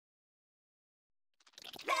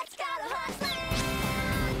go to Horseland.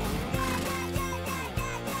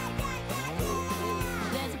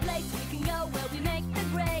 There's a place we can go where we make the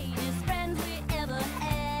greatest friends we ever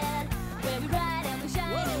had. Where we ride and we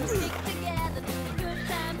shine and we stick together through the good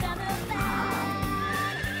times and the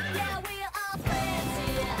bad. Yeah, we're all friends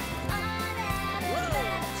here on an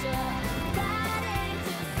adventure. Riding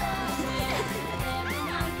to somewhere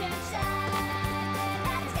everyone can shine.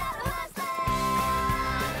 Let's go to Horseland.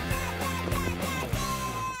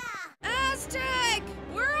 Aztec!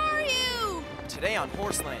 Where are you? Today on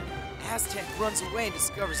Horseland, Aztec runs away and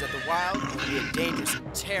discovers that the wild can be a dangerous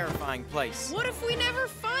and terrifying place. What if we never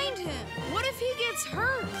find him? What if he gets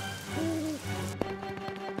hurt?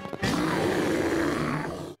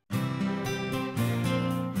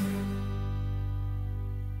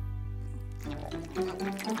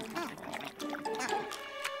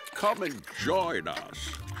 Come and join us.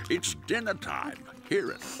 It's dinner time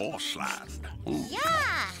here at Horseland.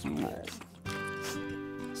 Yeah!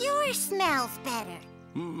 Yours smells better.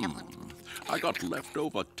 I got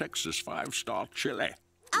leftover Texas 5-star chili.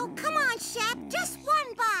 Oh, come on, Shep. Just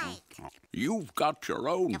one bite. You've got your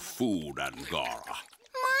own food, Angora.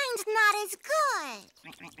 Mine's not as good.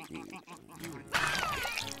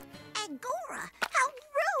 Angora, how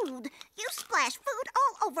rude. You splashed food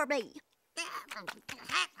all over me.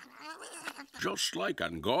 Just like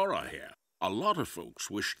Angora here, a lot of folks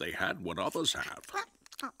wish they had what others have.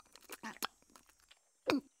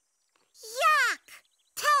 Yuck!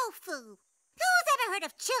 Tofu. Who's ever heard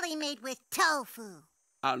of chili made with tofu?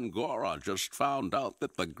 Angora just found out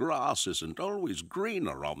that the grass isn't always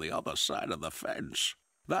greener on the other side of the fence.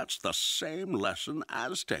 That's the same lesson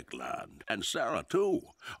Aztec learned, and Sarah too,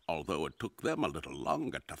 although it took them a little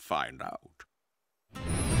longer to find out.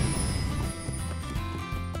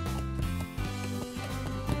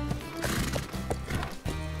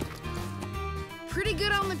 Pretty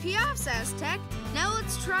good on the piafs, Aztec. Now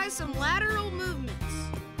let's try some lateral movements.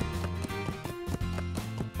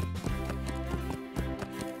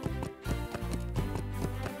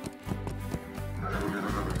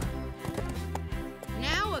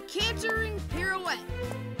 Now a cantering pirouette.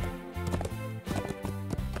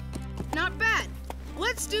 Not bad.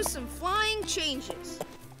 Let's do some flying changes.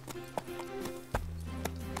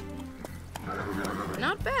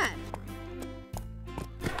 Not bad.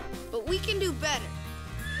 But we can do better.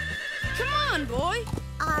 Come on, boy.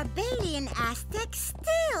 Are Bailey and Aztec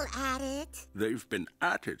still at it? They've been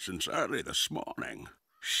at it since early this morning.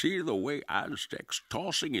 See the way Aztec's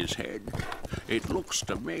tossing his head? It looks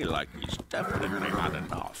to me like he's definitely had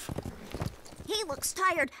enough. He looks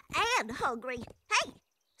tired and hungry. Hey,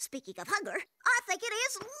 speaking of hunger, I think it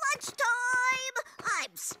is lunchtime.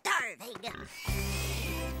 I'm starving.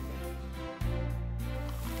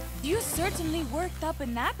 You certainly worked up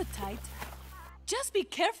an appetite. Just be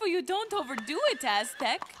careful you don't overdo it,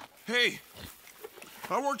 Aztec. Hey,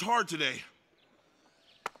 I worked hard today.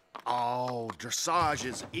 Oh, dressage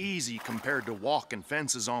is easy compared to walking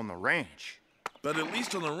fences on the ranch. But at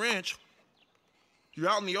least on the ranch, you're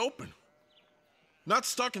out in the open. Not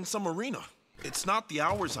stuck in some arena. It's not the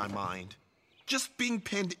hours I mind. Just being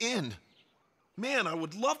pinned in. Man, I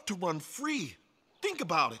would love to run free. Think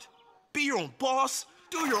about it. Be your own boss.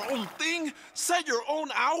 Do your own thing? Set your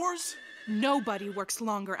own hours? Nobody works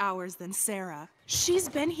longer hours than Sarah. She's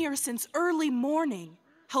been here since early morning,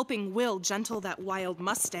 helping Will gentle that wild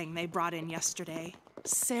Mustang they brought in yesterday.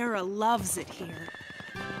 Sarah loves it here.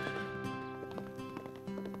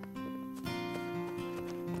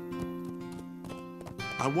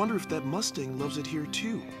 I wonder if that Mustang loves it here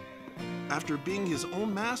too, after being his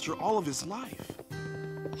own master all of his life.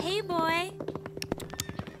 Hey, boy.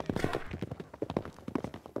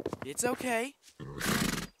 It's okay.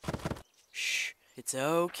 Shh. It's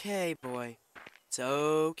okay, boy. It's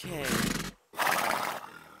okay.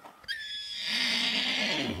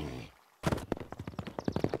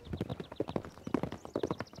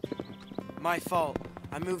 My fault.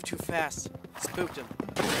 I moved too fast. Spooked him.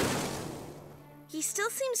 He still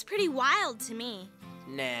seems pretty wild to me.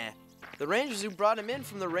 Nah. The rangers who brought him in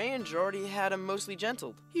from the range already had him mostly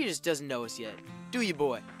gentled. He just doesn't know us yet. Do you,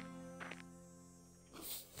 boy?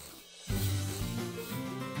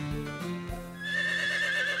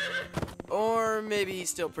 Or maybe he's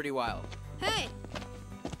still pretty wild. Hey!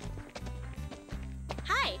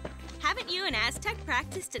 Hi. Haven't you and Aztec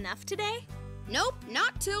practiced enough today? Nope,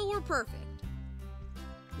 not till we're perfect.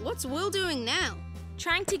 What's Will doing now?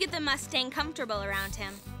 Trying to get the Mustang comfortable around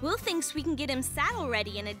him. Will thinks we can get him saddle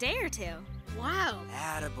ready in a day or two. Wow.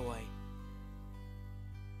 Attaboy.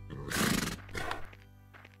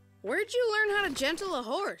 Where'd you learn how to gentle a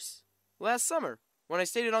horse? Last summer, when I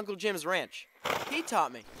stayed at Uncle Jim's ranch. He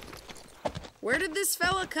taught me. Where did this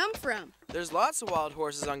fella come from? There's lots of wild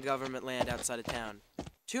horses on government land outside of town.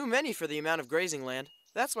 Too many for the amount of grazing land.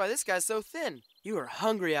 That's why this guy's so thin. You were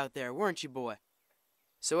hungry out there, weren't you, boy?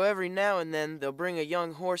 So every now and then, they'll bring a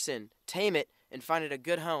young horse in, tame it, and find it a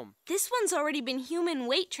good home. This one's already been human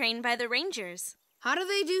weight trained by the rangers. How do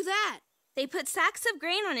they do that? They put sacks of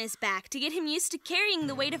grain on his back to get him used to carrying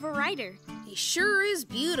the weight of a rider. He sure is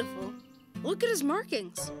beautiful. Look at his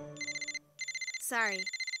markings. Sorry.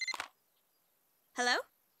 Hello?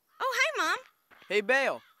 Oh, hi, Mom. Hey,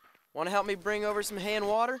 Bale, want to help me bring over some hay and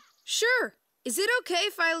water? Sure. Is it okay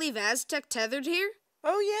if I leave Aztec tethered here?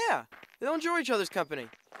 Oh, yeah. They'll enjoy each other's company.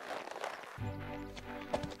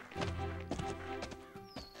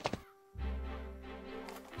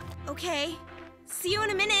 Okay. See you in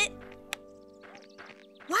a minute.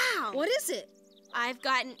 Wow. What is it? I've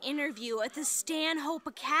got an interview at the Stanhope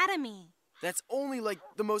Academy. That's only like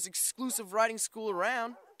the most exclusive riding school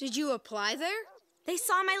around. Did you apply there? They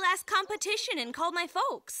saw my last competition and called my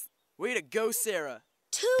folks. Way to go, Sarah.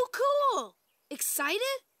 Too cool.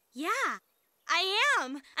 Excited? Yeah, I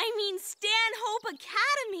am. I mean Stanhope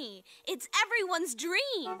Academy. It's everyone's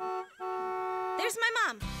dream. There's my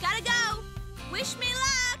mom. Gotta go. Wish me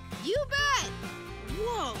luck. You bet.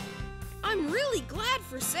 Whoa. I'm really glad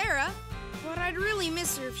for Sarah, but I'd really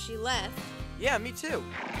miss her if she left. Yeah, me too.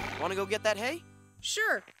 Want to go get that hay?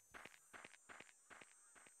 Sure.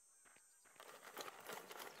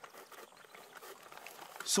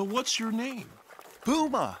 So what's your name?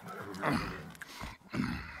 Puma!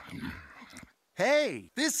 Hey,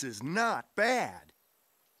 this is not bad.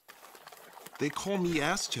 They call me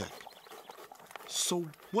Aztec. So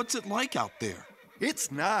what's it like out there? It's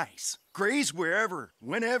nice. Graze wherever,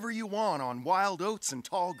 whenever you want on wild oats and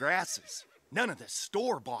tall grasses. None of the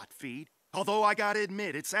store-bought feed, although I gotta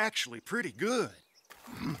admit, it's actually pretty good.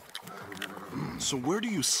 So where do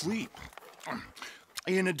you sleep?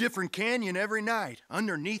 In a different canyon every night,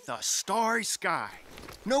 underneath a starry sky.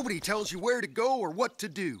 Nobody tells you where to go or what to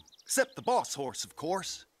do, except the boss horse, of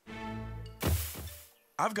course.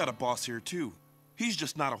 I've got a boss here, too. He's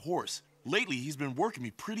just not a horse. Lately, he's been working me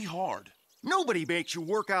pretty hard. Nobody makes you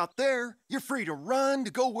work out there. You're free to run,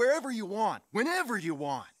 to go wherever you want, whenever you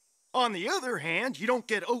want. On the other hand, you don't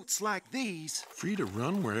get oats like these. Free to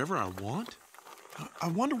run wherever I want? I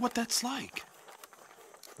wonder what that's like.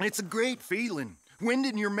 It's a great feeling. Wind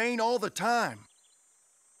in your mane all the time.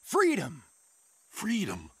 Freedom.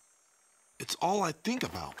 Freedom. It's all I think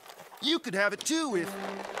about. You could have it too if...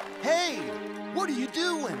 Hey, what are you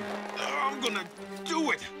doing? I'm gonna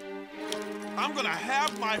do it. I'm gonna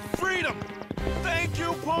have my freedom. Thank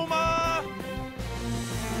you, Puma!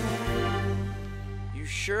 You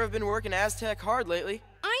sure have been working Aztec hard lately.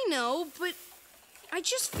 I know, but I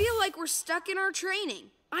just feel like we're stuck in our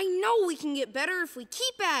training. I know we can get better if we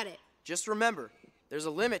keep at it. Just remember, there's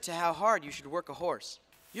a limit to how hard you should work a horse.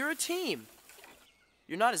 You're a team.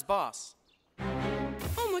 You're not his boss.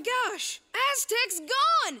 Oh my gosh! Aztec's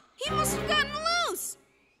gone! He must have gotten loose!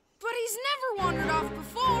 But he's never wandered off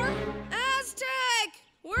before. Aztec!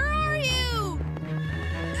 Where are you?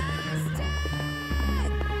 Aztec!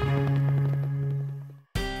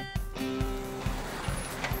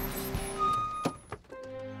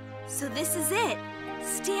 So this is it.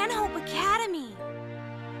 Stanhope Academy.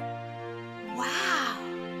 Wow.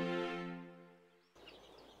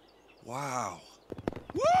 Wow.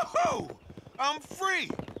 Woohoo! I'm free!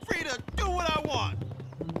 Free to do what I want!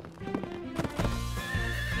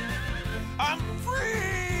 I'm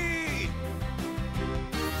free!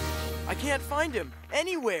 I can't find him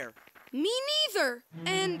anywhere. Me neither.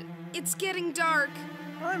 And it's getting dark.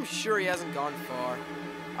 I'm sure he hasn't gone far.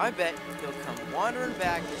 I bet he'll come wandering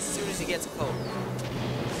back as soon as he gets cold.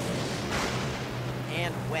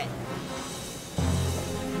 And wet.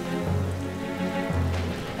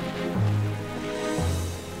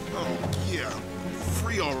 Oh, yeah.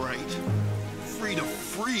 Free, all right. Free to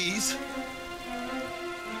freeze.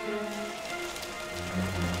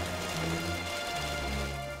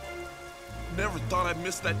 Never thought I'd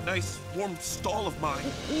miss that nice, warm stall of mine.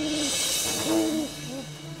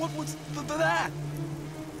 What was that?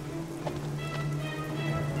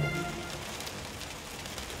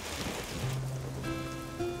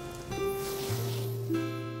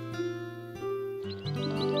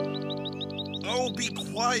 Oh, be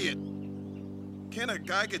quiet. Can't a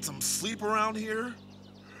guy get some sleep around here?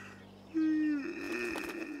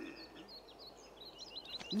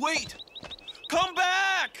 Wait! Come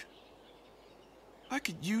back! I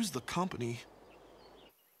could use the company.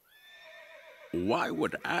 Why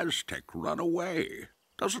would Aztec run away?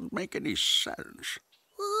 Doesn't make any sense.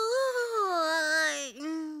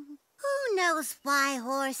 Who knows Those fly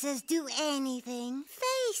horses do anything.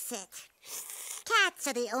 Face it. Cats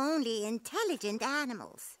are the only intelligent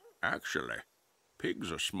animals. Actually,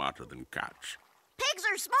 pigs are smarter than cats. Pigs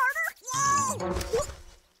are smarter? Whoa!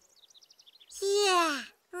 Yeah,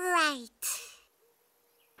 right.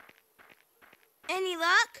 Any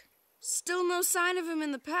luck? Still no sign of him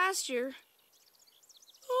in the pasture.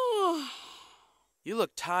 Oh, You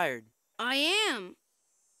look tired. I am.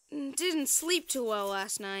 Didn't sleep too well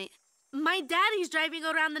last night. My daddy's driving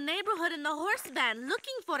around the neighborhood in the horse van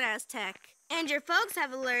looking for Aztec. And your folks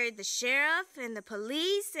have alerted the sheriff and the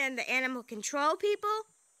police and the animal control people?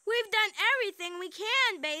 We've done everything we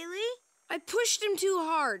can, Bailey. I pushed him too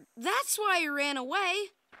hard. That's why he ran away.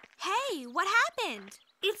 Hey, what happened?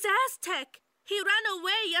 It's Aztec. He ran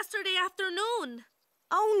away yesterday afternoon.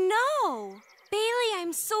 Oh, no. Bailey,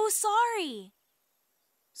 I'm so sorry.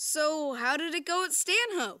 So, how did it go at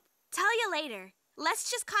Stanhope? Tell you later.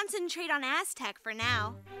 Let's just concentrate on Aztec for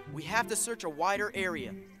now. We have to search a wider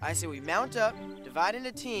area. I say we mount up, divide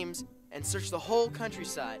into teams, and search the whole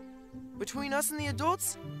countryside. Between us and the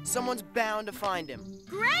adults, someone's bound to find him.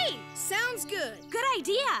 Great! Sounds good. Good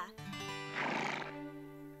idea.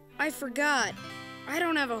 I forgot. I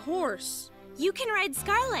don't have a horse. You can ride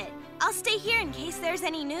Scarlet. I'll stay here in case there's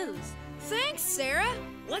any news. Thanks, Sarah.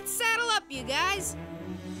 Let's saddle up, you guys.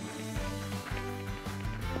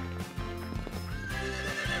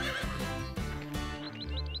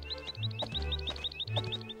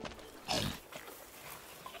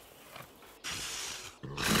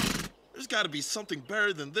 There's got to be something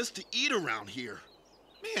better than this to eat around here.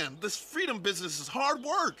 Man, this freedom business is hard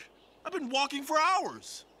work. I've been walking for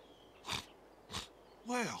hours.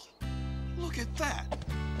 Well, look at that.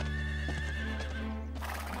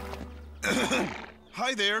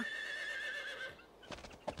 Hi there.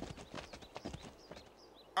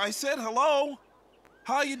 I said hello.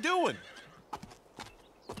 How you doing?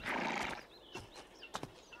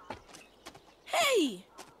 Hey,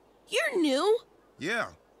 you're new. Yeah,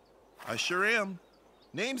 I sure am.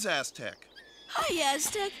 Name's Aztec. Hi,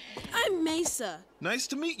 Aztec. I'm Mesa. Nice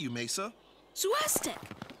to meet you, Mesa. So, Aztec,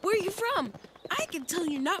 where are you from? I can tell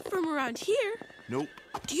you're not from around here. Nope.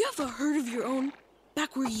 Do you have a herd of your own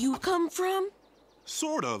back where you come from?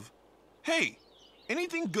 Sort of. Hey,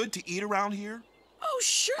 anything good to eat around here? Oh,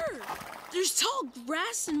 sure. There's tall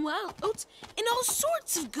grass and wild oats and all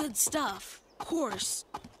sorts of good stuff. Of course,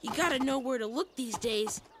 you gotta know where to look these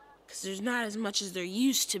days, because there's not as much as there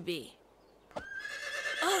used to be.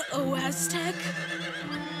 Uh-oh, Aztec.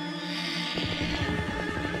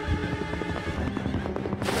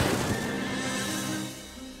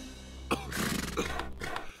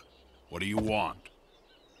 What do you want?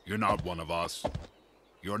 You're not one of us.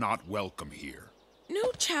 You're not welcome here.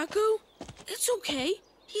 No, Chaco. It's okay.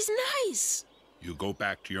 He's nice. You go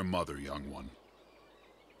back to your mother, young one.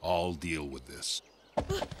 I'll deal with this.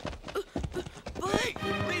 Hey,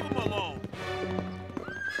 leave him alone.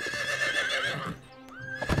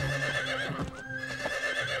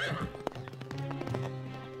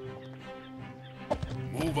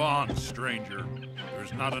 Move on, stranger.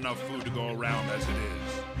 There's not enough food to go around as it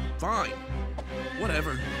is. Fine.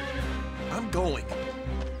 Whatever. I'm going.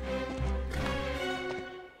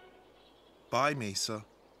 Bye, Mesa.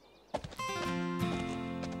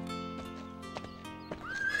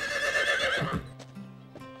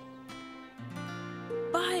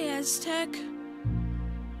 Bye, Aztec.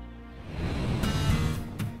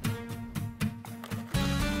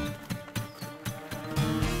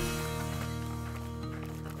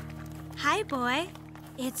 Hi, boy.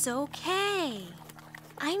 It's okay.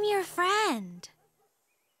 I'm your friend.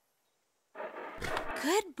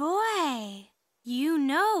 Good boy. You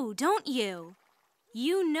know, don't you?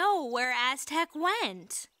 You know where Aztec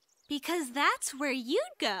went. Because that's where you'd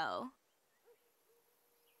go.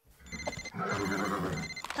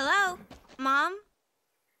 Hello? Mom?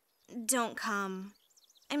 Don't come.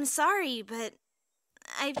 I'm sorry, but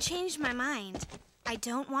I've changed my mind. I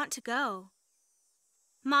don't want to go.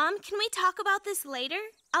 Mom, can we talk about this later?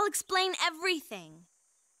 I'll explain everything.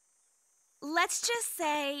 Let's just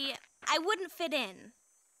say I wouldn't fit in.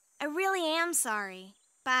 I really am sorry.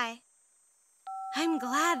 Bye. I'm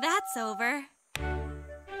glad that's over.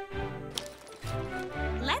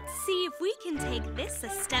 Let's see if we can take this a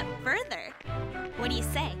step further. What do you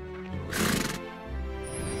say?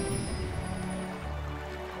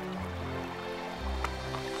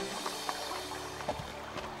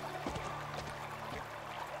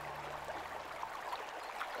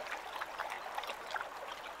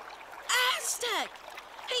 Aztec!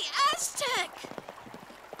 Hey, Aztec!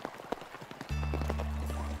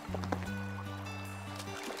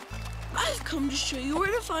 I've come to show you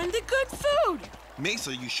where to find the good food.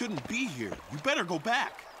 Mesa, you shouldn't be here. You better go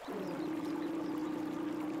back.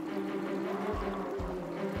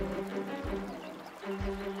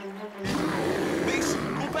 Mesa,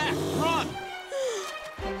 go back. Run!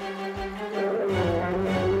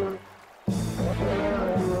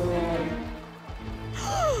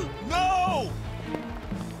 No!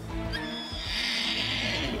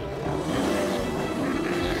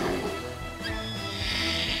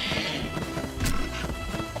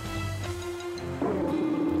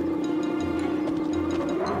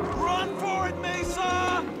 Run for it,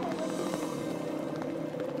 Mesa!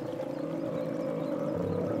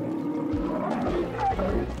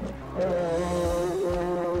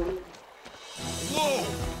 Whoa!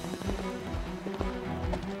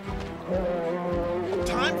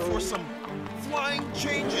 Time for some flying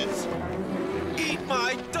changes. Eat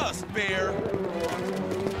my dust, bear!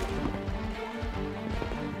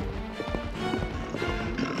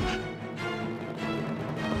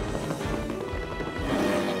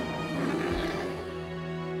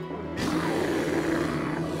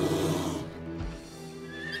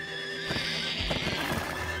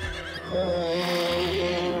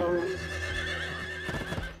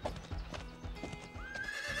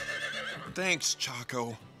 Thanks,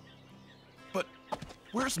 Chaco. But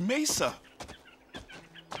where's Mesa?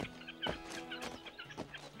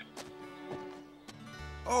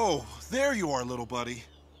 Oh, there you are, little buddy.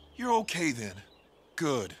 You're okay then.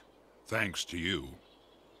 Good. Thanks to you.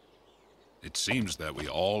 It seems that we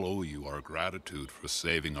all owe you our gratitude for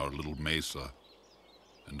saving our little Mesa.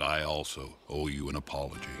 And I also owe you an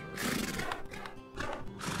apology.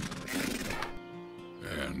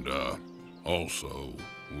 And, also,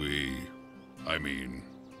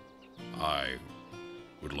 I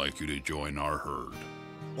would like you to join our herd.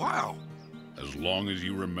 Wow. As long as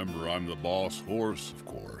you remember I'm the boss horse, of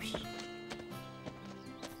course.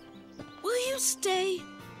 Will you stay?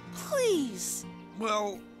 Please.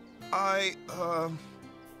 Well,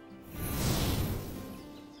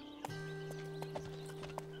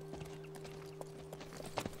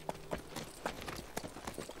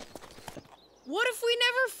 What if we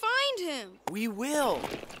never find him? We will.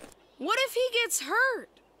 What if he gets hurt?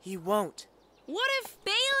 He won't. What if...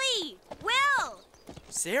 Bailey! Will!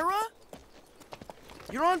 Sarah?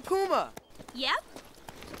 You're on Puma. Yep.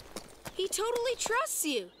 He totally trusts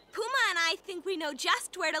you. Puma and I think we know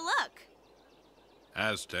just where to look.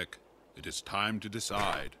 Aztec, it is time to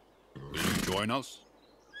decide. Will you join us?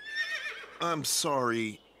 I'm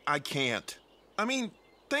sorry. I can't. I mean,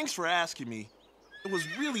 thanks for asking me. It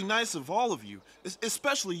was really nice of all of you,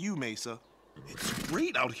 especially you, Mesa. It's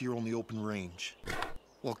great out here on the open range.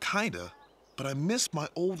 Well, kinda, but I miss my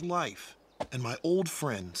old life and my old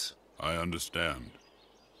friends. I understand.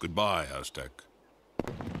 Goodbye, Aztec.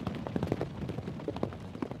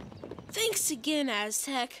 Thanks again,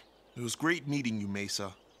 Aztec. It was great meeting you,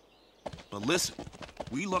 Mesa. But listen,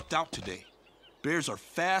 we lucked out today. Bears are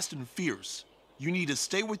fast and fierce. You need to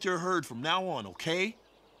stay with your herd from now on, okay?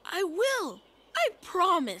 I will. I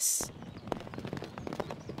promise.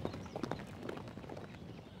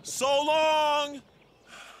 So long!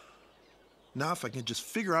 Now if I can just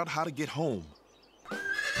figure out how to get home.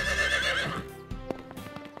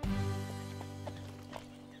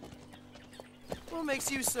 What makes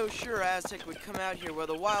you so sure Aztec would come out here where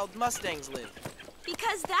the wild Mustangs live?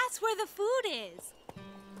 Because that's where the food is.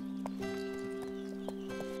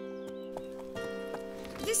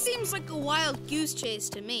 This seems like a wild goose chase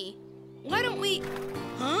to me. Why don't we...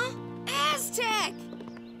 Huh? Aztec!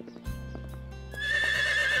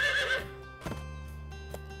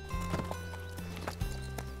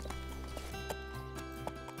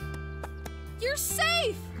 You're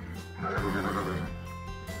safe!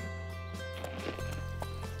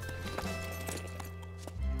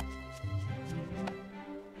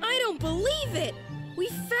 I don't believe it! We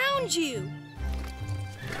found you!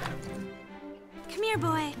 Come here,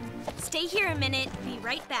 boy. Stay here a minute. Be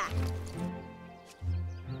right back.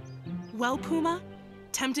 Well, Puma,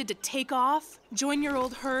 tempted to take off, join your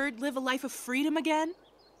old herd, live a life of freedom again?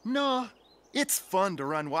 Nah, it's fun to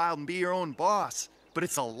run wild and be your own boss, but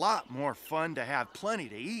it's a lot more fun to have plenty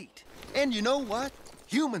to eat. And you know what?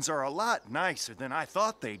 Humans are a lot nicer than I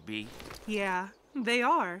thought they'd be. Yeah, they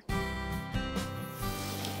are.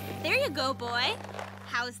 There you go, boy.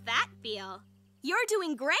 How's that feel? You're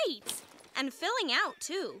doing great. And filling out,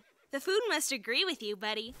 too. The food must agree with you,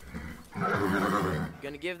 buddy.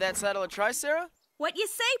 Gonna give that saddle a try, Sarah? What you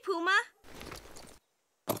say, Puma?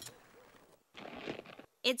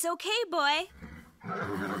 It's okay, boy.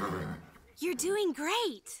 You're doing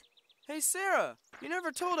great. Hey, Sarah, you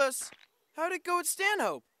never told us. How'd it go at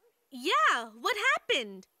Stanhope? Yeah, what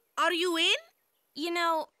happened? Are you in? You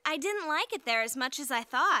know, I didn't like it there as much as I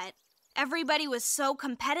thought. Everybody was so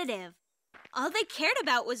competitive. All they cared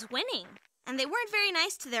about was winning, and they weren't very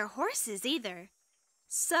nice to their horses either.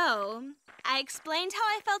 So, I explained how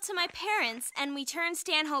I felt to my parents, and we turned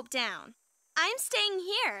Stanhope down. I'm staying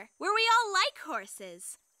here, where we all like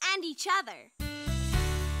horses, and each other.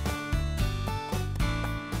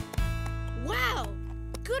 Wow!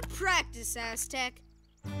 Good practice, Aztec.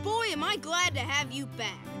 Boy, am I glad to have you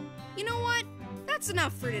back. You know what? That's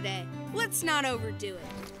enough for today. Let's not overdo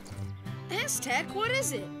it. Aztec, what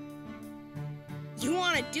is it? You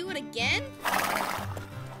want to do it again?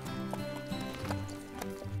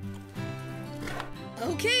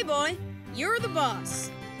 Okay, boy. You're the boss.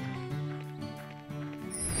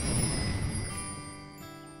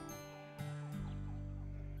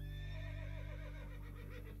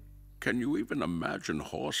 Can you even imagine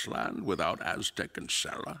Horseland without Aztec and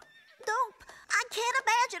Sarah? Nope, I can't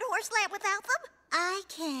imagine Horseland without them. I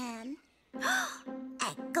can.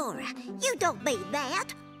 Angora, you don't mean that.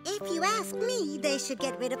 If you ask me, they should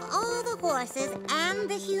get rid of all the horses and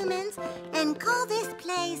the humans and call this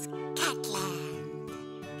place Catland.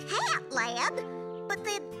 Catland? But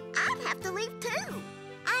then I'd have to leave too.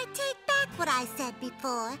 I take back what I said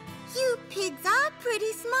before. You pigs are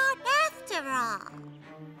pretty smart after all.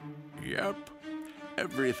 Yep.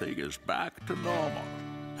 Everything is back to normal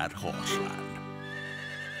at Horseland.